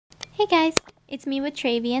Hey guys, it's me with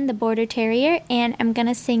Travian, the Border Terrier, and I'm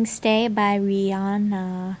gonna sing Stay by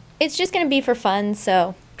Rihanna. It's just gonna be for fun,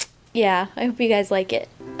 so yeah, I hope you guys like it.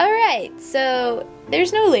 Alright, so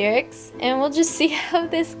there's no lyrics, and we'll just see how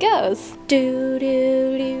this goes. Do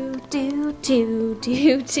do do do do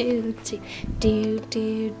do do do do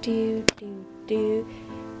do do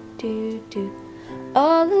do do.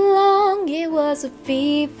 All along it was a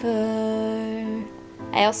fever.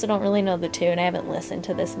 I also don't really know the tune. I haven't listened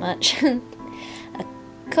to this much. A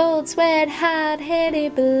cold sweat,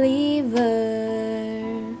 hot-headed believer.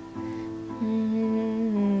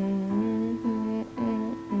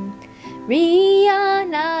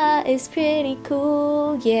 Rihanna is pretty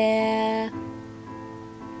cool, yeah.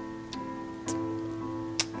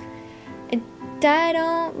 And I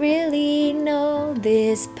don't really know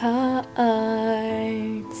this part. Oh.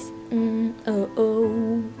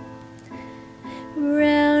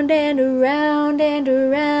 Round and around and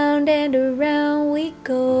around and around we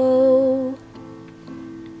go.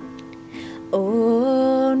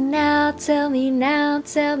 Oh, now tell me now,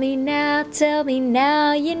 tell me now, tell me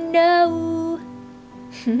now you know.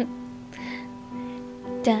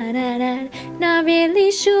 Da-da-da. Not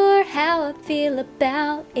really sure how I feel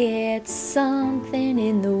about it. Something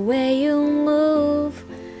in the way you move.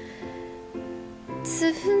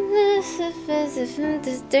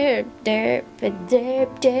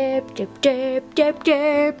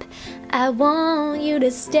 I want you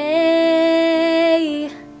to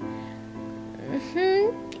stay.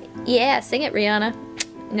 Yeah, sing it, Rihanna.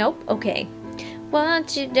 Nope, okay.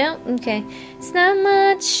 Want you don't, okay. It's not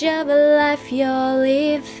much of a life you're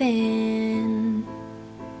living.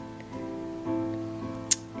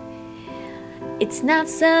 It's not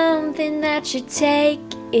something that you take,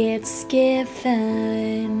 it's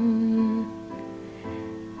given.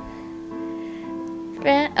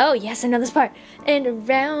 Oh yes, I know this part. And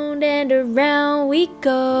around we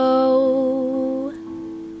go.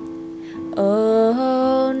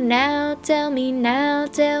 Oh, now tell me now,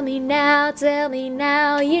 tell me now, tell me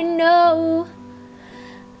now you know.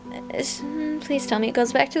 Please tell me it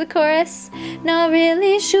goes back to the chorus. Not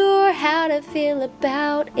really sure how to feel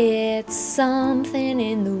about it. Something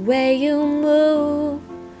in the way you move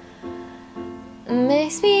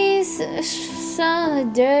makes me so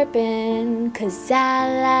derping, 'cause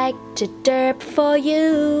I like to derp for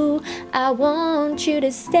you. I want you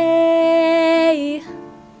to stay.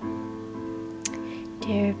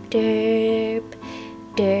 Derp, derp,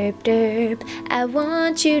 derp, derp. I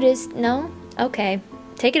want you to no? Okay.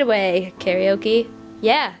 Take it away, karaoke.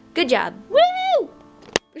 Yeah, good job. Woo!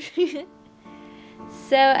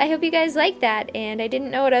 So I hope you guys like that, and I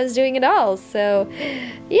didn't know what I was doing at all. So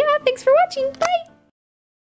yeah, thanks for watching. Bye!